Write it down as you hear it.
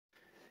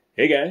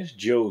Hey guys,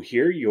 Joe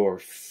here, your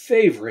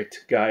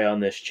favorite guy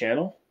on this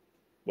channel.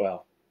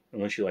 Well,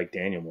 unless you like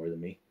Daniel more than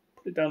me,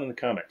 put it down in the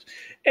comments.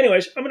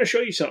 Anyways, I'm going to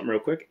show you something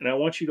real quick, and I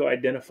want you to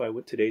identify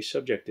what today's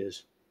subject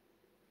is.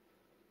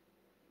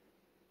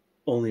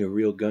 Only a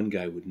real gun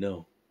guy would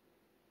know.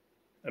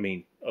 I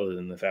mean, other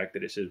than the fact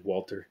that it says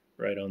Walther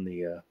right on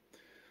the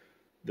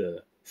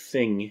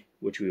thing,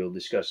 which we will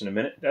discuss in a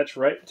minute. That's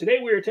right. Today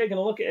we are taking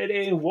a look at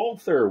a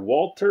Walther,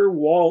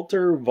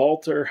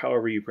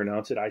 however you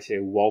pronounce it. I say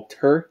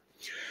Walther.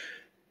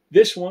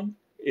 This one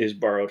is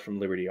borrowed from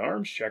Liberty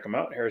Arms. Check them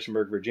out,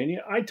 Harrisonburg,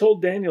 Virginia. I told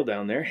Daniel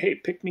down there, hey,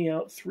 pick me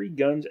out 3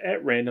 guns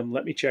at random.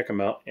 Let me check them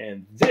out.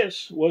 And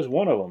this was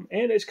one of them.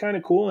 And it's kind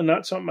of cool and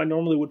not something I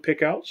normally would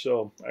pick out,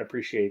 so I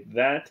appreciate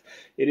that.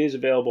 It is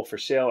available for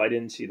sale. I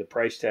didn't see the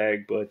price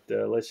tag, but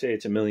let's say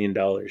it's $1 million.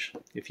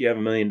 If you have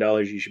 $1 million,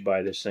 you should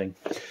buy this thing.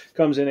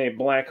 Comes in a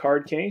black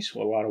hard case,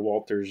 what a lot of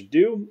Walthers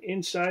do.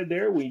 Inside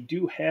there, we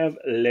do have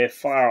Le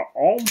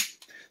Firearme.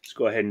 Let's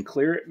go ahead and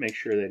clear it, make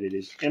sure that it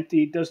is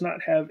empty. It does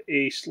not have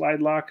a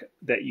slide lock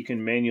that you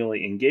can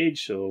manually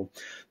engage, so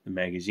the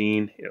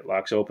magazine, it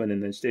locks open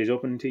and then stays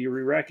open until you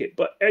re-rack it.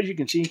 But as you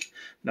can see,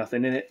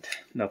 nothing in it,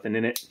 nothing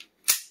in it.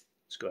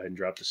 Let's go ahead and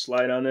drop the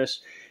slide on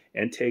this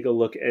and take a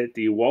look at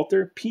the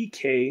Walther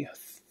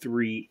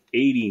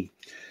PK380.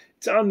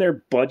 It's on their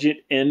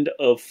budget end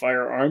of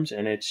firearms,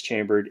 and it's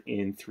chambered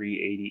in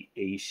 380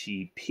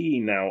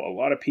 ACP. Now, a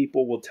lot of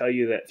people will tell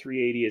you that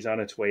 380 is on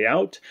its way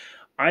out.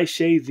 I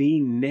say the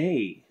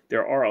nay.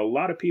 There are a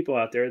lot of people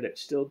out there that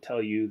still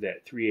tell you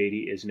that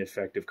 380 is an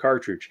effective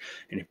cartridge.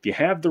 And if you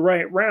have the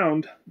right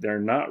round, they're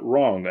not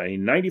wrong. A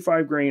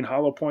 95 grain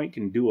hollow point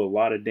can do a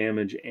lot of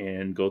damage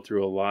and go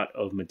through a lot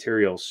of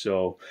material.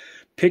 So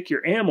pick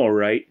your ammo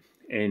right,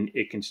 and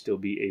it can still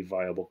be a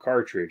viable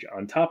cartridge.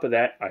 On top of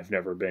that, I've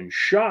never been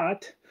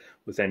shot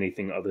with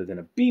anything other than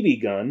a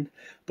BB gun,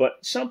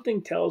 but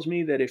something tells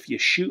me that if you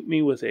shoot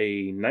me with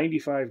a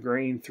 95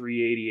 grain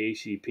 380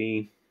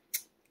 ACP,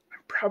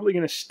 probably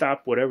going to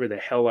stop whatever the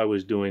hell I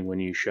was doing when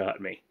you shot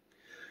me.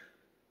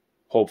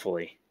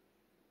 Hopefully.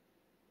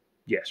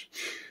 Yes.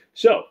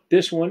 So,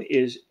 this one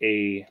is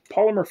a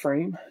polymer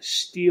frame,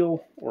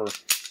 steel, or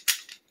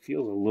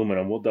feels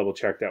aluminum. We'll double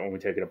check that when we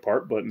take it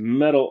apart, but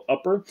metal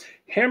upper,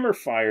 hammer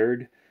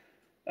fired,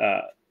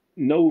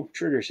 no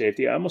trigger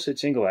safety. I almost said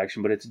single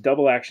action, but it's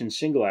double action,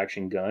 single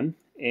action gun.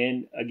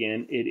 And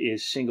again, it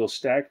is single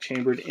stack,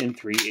 chambered in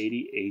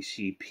 380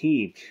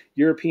 ACP.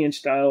 European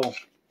style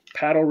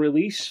paddle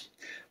release,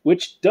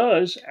 which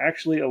does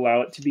actually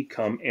allow it to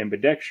become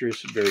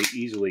ambidextrous very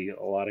easily.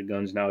 A lot of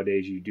guns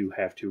nowadays, you do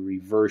have to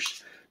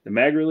reverse the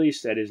mag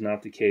release. That is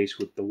not the case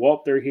with the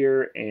Walther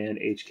here, and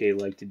HK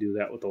like to do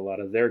that with a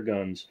lot of their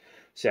guns.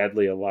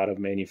 Sadly, a lot of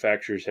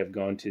manufacturers have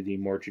gone to the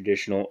more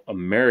traditional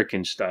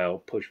American style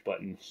push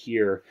button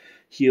here.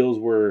 Heels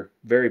were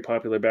very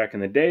popular back in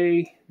the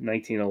day,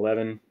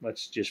 1911.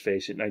 Let's just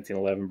face it,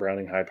 1911,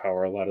 Browning high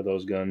power, a lot of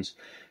those guns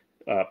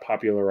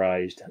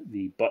popularized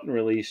the button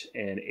release,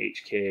 and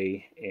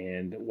HK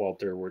and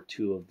Walther were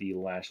 2 of the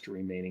last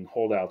remaining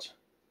holdouts.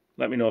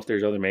 Let me know if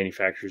there's other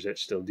manufacturers that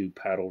still do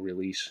paddle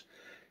release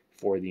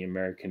for the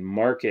American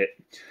market.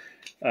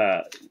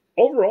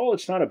 Overall,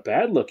 it's not a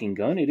bad looking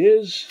gun. It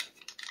is,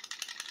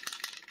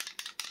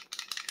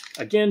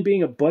 again,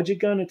 being a budget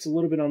gun, it's a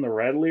little bit on the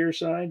rattlier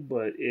side,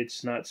 but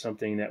it's not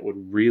something that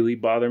would really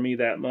bother me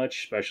that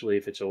much, especially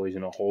if it's always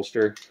in a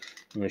holster.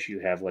 Unless you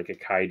have like a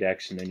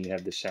Kydex and then you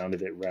have the sound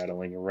of it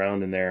rattling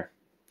around in there.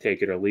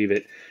 Take it or leave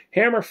it.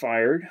 Hammer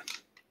fired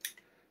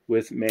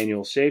with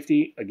manual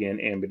safety. Again,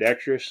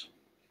 ambidextrous.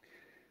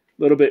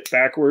 A little bit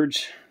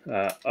backwards.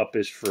 Up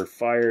is for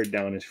fire,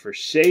 down is for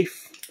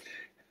safe.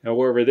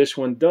 However, this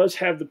one does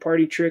have the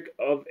party trick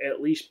of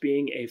at least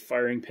being a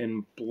firing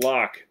pin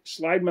block.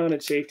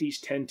 Slide-mounted safeties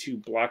tend to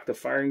block the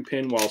firing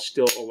pin while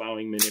still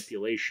allowing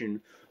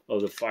manipulation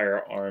of the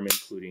firearm,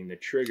 including the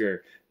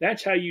trigger.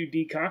 That's how you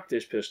decock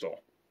this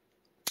pistol.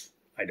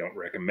 I don't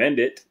recommend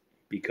it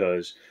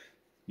because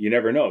you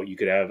never know. You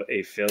could have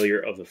a failure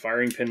of the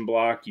firing pin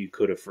block. You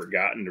could have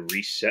forgotten to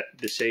reset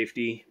the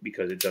safety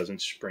because it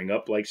doesn't spring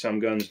up like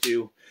some guns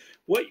do.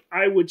 What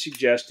I would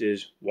suggest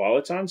is, while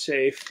it's on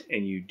safe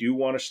and you do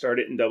want to start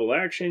it in double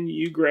action,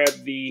 you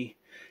grab the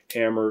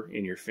hammer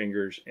in your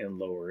fingers and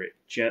lower it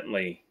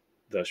gently,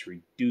 thus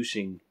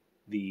reducing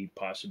the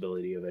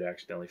possibility of it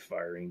accidentally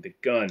firing the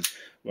gun.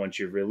 Once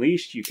you've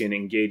released, you can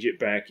engage it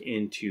back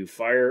into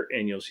fire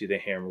and you'll see the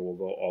hammer will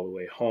go all the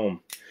way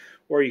home.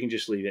 Or you can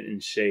just leave it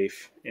in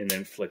safe and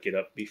then flick it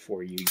up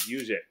before you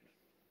use it.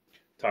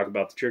 Talk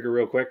about the trigger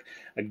real quick.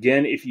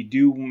 Again, if you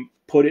do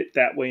put it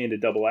that way into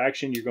double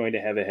action, you're going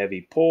to have a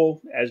heavy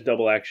pull, as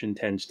double action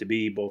tends to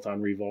be, both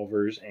on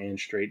revolvers and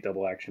straight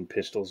double action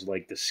pistols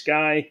like the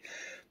Sky.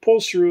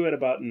 Pulls through at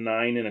about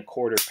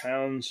 9¼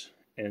 pounds.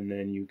 And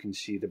then you can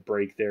see the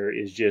brake there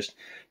is just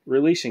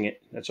releasing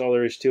it. That's all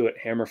there is to it.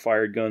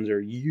 Hammer-fired guns are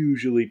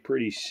usually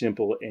pretty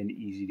simple and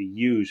easy to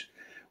use.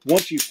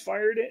 Once you've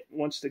fired it,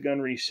 once the gun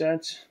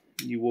resets,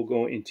 you will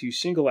go into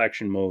single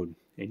action mode.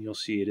 And you'll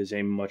see it is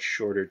a much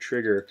shorter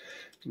trigger.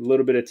 A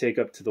little bit of take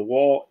up to the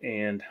wall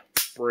and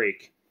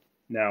break.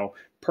 Now,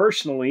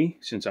 personally,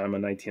 since I'm a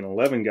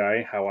 1911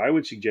 guy, how I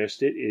would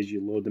suggest it is you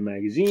load the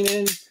magazine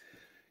in,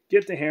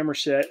 get the hammer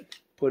set,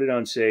 put it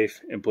on safe,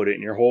 and put it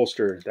in your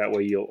holster. That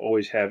way you'll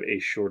always have a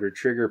shorter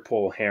trigger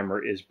pull.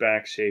 Hammer is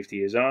back,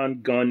 safety is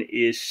on, gun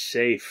is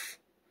safe.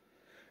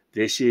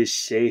 This is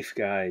safe,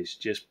 guys.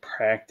 Just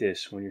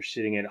practice. When you're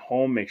sitting at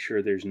home, make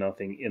sure there's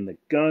nothing in the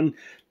gun.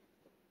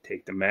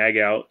 Take the mag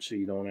out so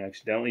you don't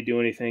accidentally do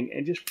anything,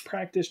 and just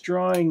practice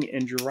drawing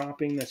and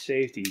dropping the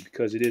safety.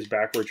 Because it is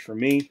backwards for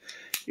me,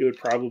 it would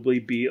probably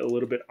be a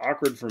little bit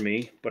awkward for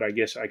me, but I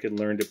guess I could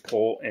learn to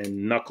pull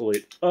and knuckle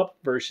it up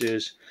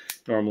versus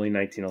normally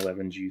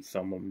 1911s you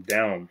thumb them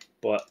down.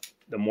 But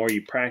the more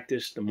you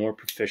practice, the more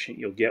proficient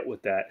you'll get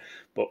with that.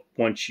 But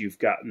once you've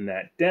gotten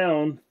that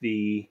down,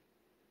 the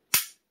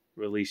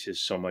release is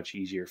so much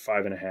easier.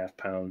 5.5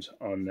 pounds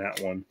on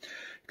that one.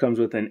 Comes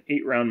with an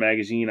 8-round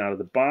magazine out of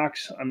the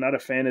box. I'm not a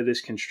fan of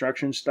this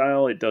construction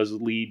style. It does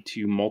lead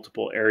to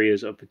multiple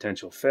areas of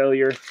potential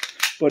failure,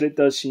 but it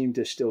does seem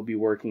to still be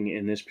working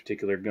in this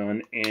particular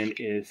gun, and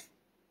if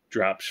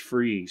drops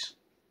freeze.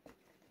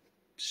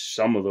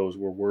 Some of those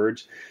were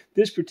words.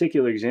 This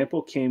particular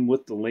example came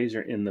with the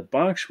laser in the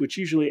box, which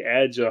usually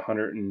adds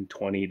 $120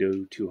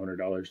 to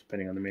 $200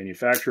 depending on the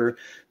manufacturer.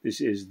 This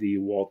is the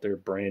Walther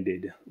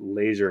branded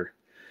laser.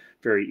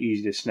 Very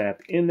easy to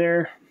snap in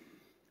there,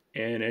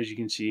 and as you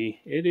can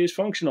see, it is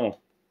functional.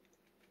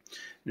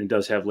 And it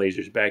does have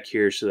lasers back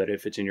here so that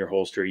if it's in your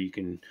holster, you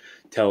can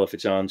tell if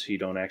it's on so you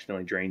don't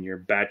accidentally drain your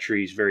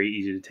batteries. Very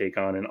easy to take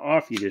on and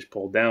off. You just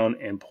pull down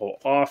and pull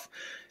off.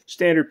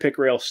 Standard pick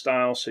rail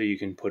style, so you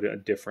can put a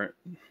different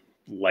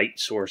light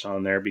source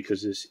on there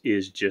because this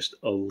is just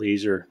a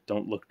laser.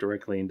 Don't look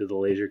directly into the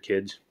laser,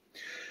 kids.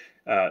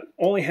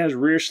 Only has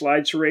rear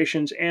slide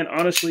serrations, and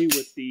honestly,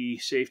 with the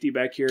safety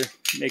back here,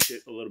 makes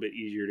it a little bit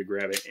easier to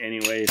grab it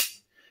anyway.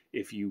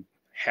 If you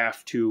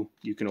have to,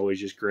 you can always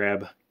just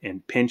grab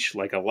and pinch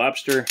like a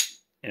lobster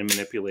and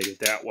manipulate it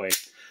that way.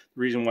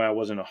 The reason why I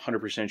wasn't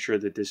 100% sure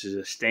that this is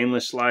a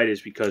stainless slide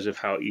is because of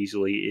how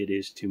easily it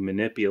is to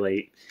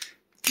manipulate.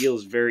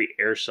 Feels very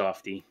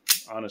airsofty.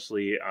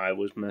 Honestly, I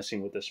was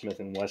messing with the Smith &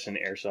 Wesson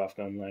airsoft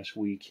gun last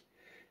week,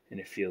 and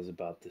it feels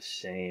about the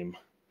same.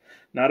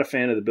 Not a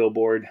fan of the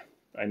billboard.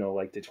 I know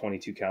like the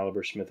 22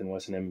 caliber Smith &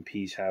 Wesson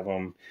MPs have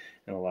them,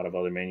 and a lot of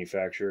other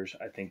manufacturers.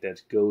 I think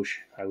that's gauche.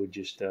 I would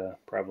just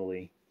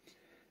probably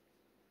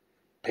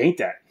paint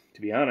that,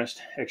 to be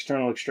honest.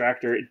 External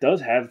extractor. It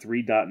does have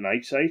 3-dot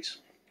night sights,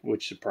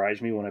 which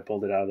surprised me when I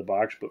pulled it out of the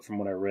box, but from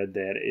what I read,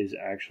 that is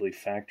actually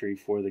factory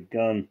for the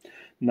gun.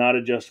 Not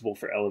adjustable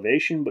for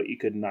elevation, but you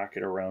could knock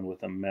it around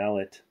with a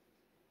mallet.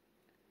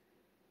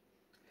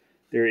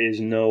 There is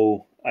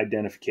no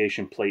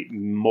identification plate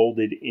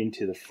molded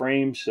into the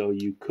frame, so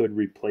you could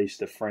replace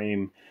the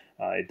frame.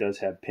 It does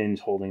have pins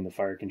holding the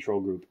fire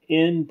control group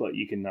in, but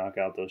you can knock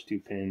out those 2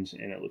 pins,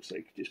 and it looks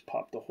like you just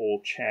pop the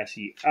whole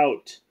chassis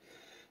out.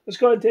 Let's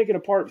go ahead and take it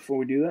apart. Before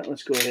we do that,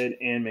 let's go ahead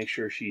and make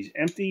sure she's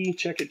empty.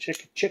 Check it, check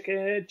it, check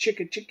it, check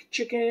it, check it,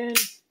 check it.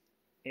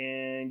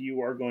 And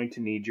you are going to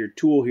need your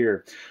tool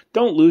here.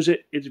 Don't lose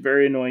it. It's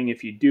very annoying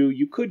if you do.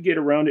 You could get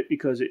around it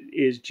because it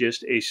is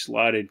just a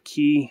slotted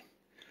key.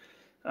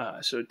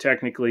 So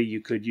technically,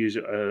 you could use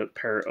a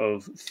pair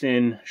of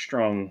thin,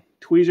 strong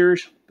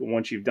tweezers. But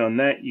once you've done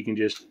that, you can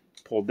just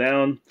pull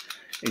down,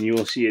 and you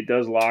will see it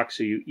does lock.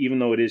 So even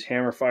though it is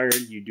hammer fired,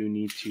 you do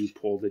need to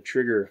pull the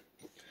trigger.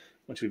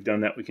 Once we've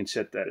done that, we can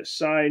set that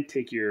aside.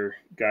 Take your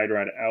guide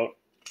rod out.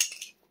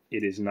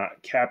 It is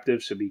not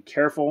captive, so be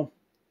careful.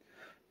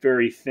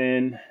 Very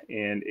thin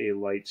and a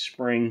light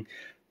spring.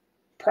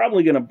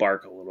 Probably going to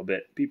bark a little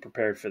bit. Be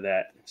prepared for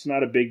that. It's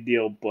not a big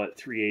deal, but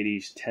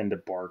 380s tend to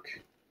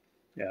bark.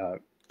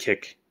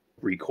 Kick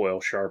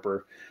recoil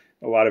sharper.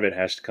 A lot of it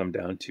has to come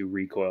down to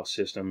recoil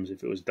systems.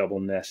 If it was double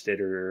nested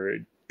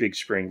or big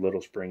spring,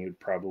 little spring, it would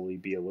probably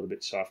be a little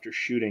bit softer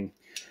shooting.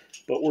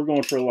 But we're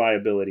going for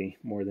reliability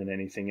more than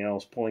anything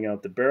else. Pulling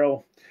out the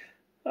barrel.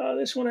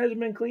 This one hasn't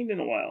been cleaned in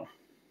a while.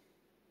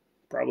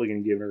 Probably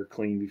going to give her a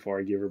clean before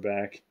I give her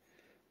back.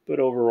 But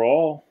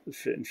overall, the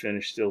fit and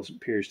finish still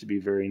appears to be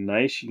very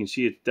nice. You can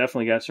see it's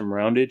definitely got some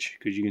roundage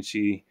because you can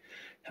see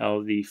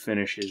how the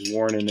finish is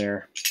worn in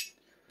there.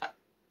 A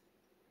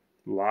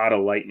lot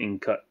of lightning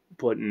cut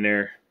put in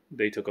there.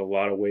 They took a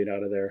lot of weight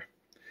out of there.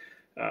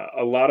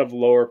 A lot of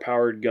lower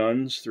powered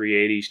guns,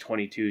 380s,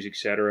 22s,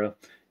 etc.,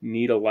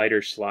 need a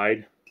lighter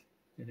slide.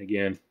 And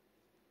again,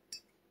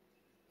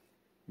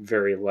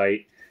 very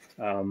light,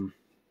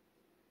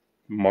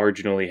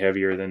 marginally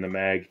heavier than the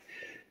mag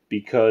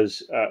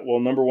because,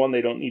 well, number one,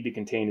 they don't need to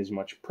contain as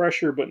much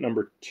pressure, but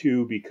number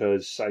two,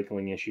 because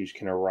cycling issues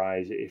can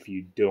arise if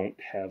you don't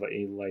have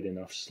a light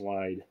enough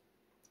slide.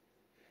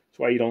 That's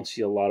why you don't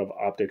see a lot of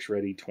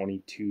optics-ready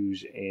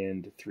 22s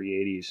and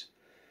 380s,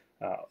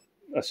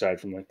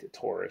 aside from like the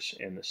Taurus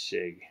and the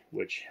SIG,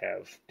 which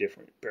have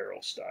different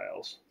barrel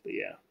styles. But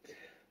yeah,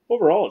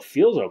 overall it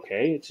feels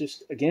okay. It's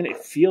just, again, it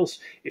feels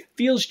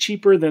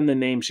cheaper than the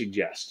name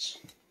suggests.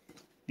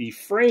 The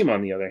frame,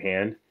 on the other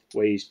hand,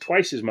 weighs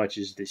twice as much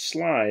as the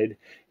slide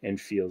and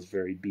feels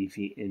very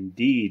beefy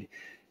indeed.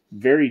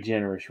 Very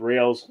generous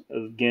rails.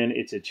 Again,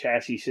 it's a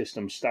chassis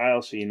system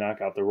style, so you knock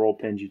out the roll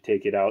pins, you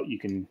take it out, you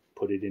can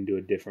put it into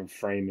a different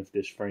frame if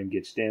this frame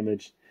gets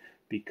damaged,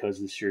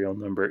 because the serial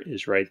number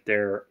is right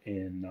there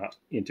and not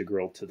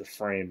integral to the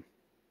frame.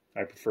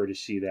 I prefer to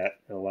see that.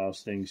 It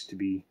allows things to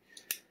be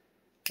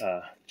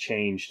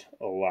changed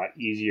a lot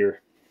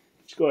easier.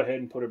 Let's go ahead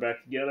and put it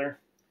back together.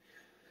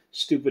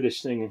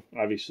 Stupidest thing,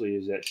 obviously,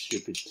 is that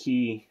stupid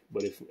key,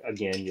 but if,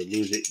 again, you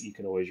lose it, you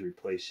can always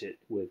replace it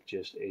with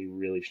just a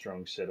really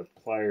strong set of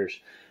pliers.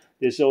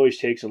 This always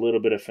takes a little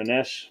bit of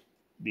finesse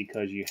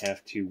because you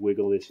have to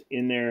wiggle this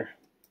in there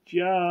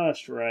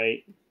just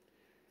right.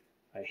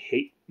 I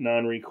hate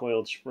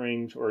non-recoiled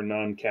springs or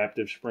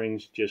non-captive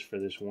springs just for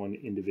this one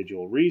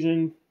individual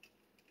reason.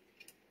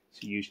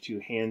 So use two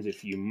hands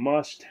if you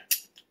must.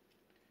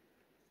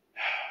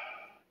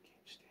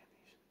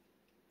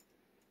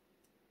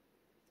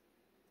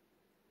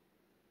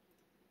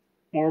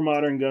 More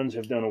modern guns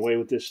have done away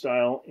with this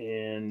style,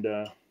 and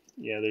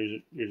yeah,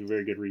 there's a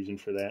very good reason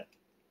for that.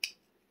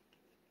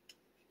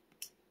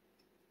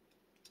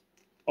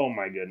 Oh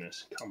my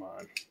goodness, come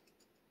on.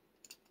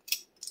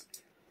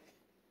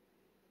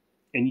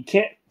 And you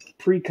can't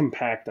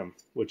pre-compact them,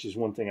 which is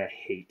one thing I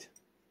hate.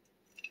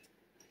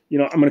 You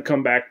know, I'm going to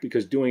come back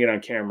because doing it on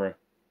camera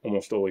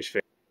almost always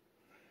fails.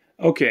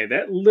 Okay,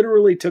 that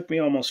literally took me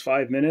almost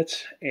 5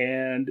 minutes,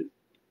 and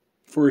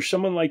for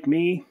someone like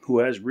me who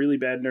has really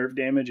bad nerve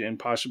damage, and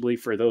possibly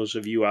for those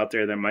of you out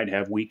there that might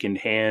have weakened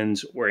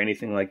hands or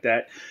anything like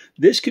that,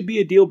 this could be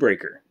a deal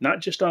breaker. Not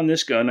just on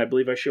this gun. I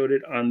believe I showed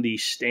it on the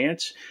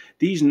stance.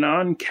 These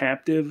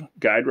non-captive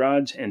guide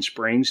rods and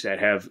springs that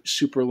have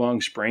super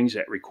long springs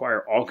that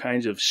require all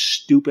kinds of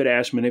stupid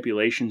ass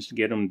manipulations to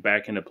get them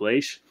back into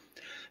place,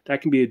 that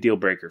can be a deal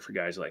breaker for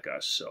guys like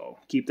us. So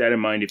keep that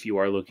in mind if you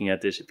are looking at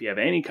this. If you have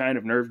any kind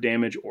of nerve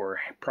damage or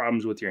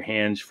problems with your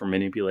hands for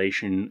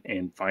manipulation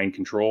and fine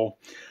control,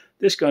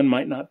 this gun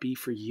might not be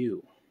for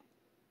you.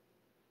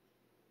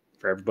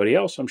 For everybody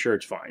else, I'm sure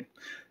it's fine.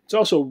 It's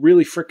also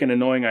really freaking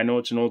annoying. I know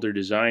it's an older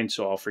design,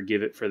 so I'll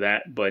forgive it for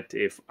that. But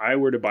if I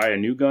were to buy a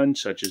new gun,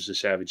 such as the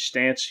Savage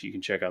Stance, you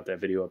can check out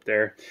that video up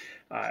there,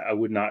 I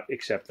would not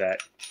accept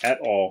that at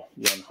all,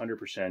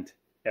 100%,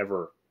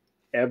 ever.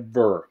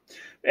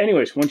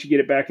 Anyways, once you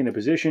get it back into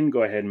position,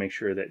 go ahead and make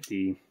sure that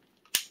the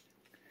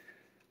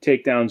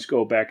takedowns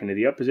go back into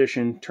the up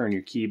position. Turn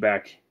your key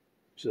back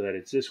so that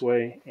it's this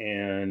way,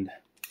 and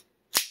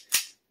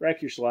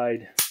rack your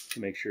slide to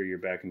make sure you're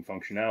back in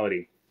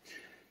functionality.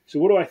 So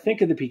what do I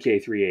think of the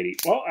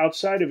PK380? Well,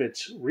 outside of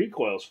its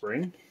recoil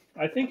spring,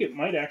 I think it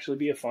might actually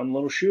be a fun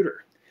little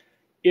shooter.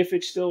 If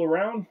it's still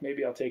around,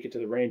 maybe I'll take it to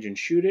the range and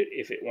shoot it.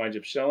 If it winds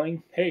up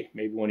selling, hey,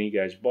 maybe one of you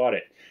guys bought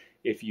it.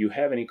 If you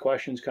have any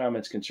questions,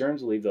 comments,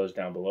 concerns, leave those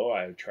down below.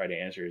 I try to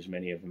answer as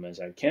many of them as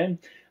I can.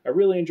 I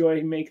really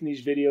enjoy making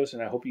these videos,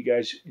 and I hope you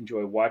guys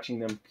enjoy watching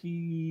them.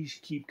 Please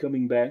keep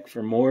coming back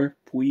for more,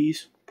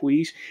 please.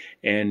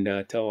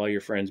 And tell all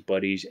your friends,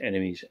 buddies,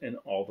 enemies, and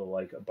all the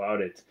like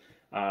about it.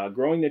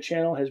 Growing the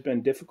channel has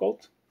been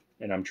difficult,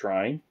 and I'm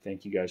trying.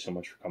 Thank you guys so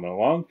much for coming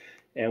along,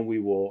 and we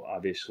will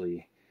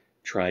obviously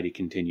try to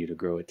continue to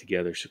grow it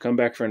together. So come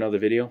back for another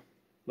video.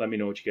 Let me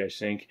know what you guys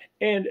think,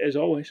 and as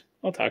always,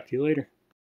 I'll talk to you later.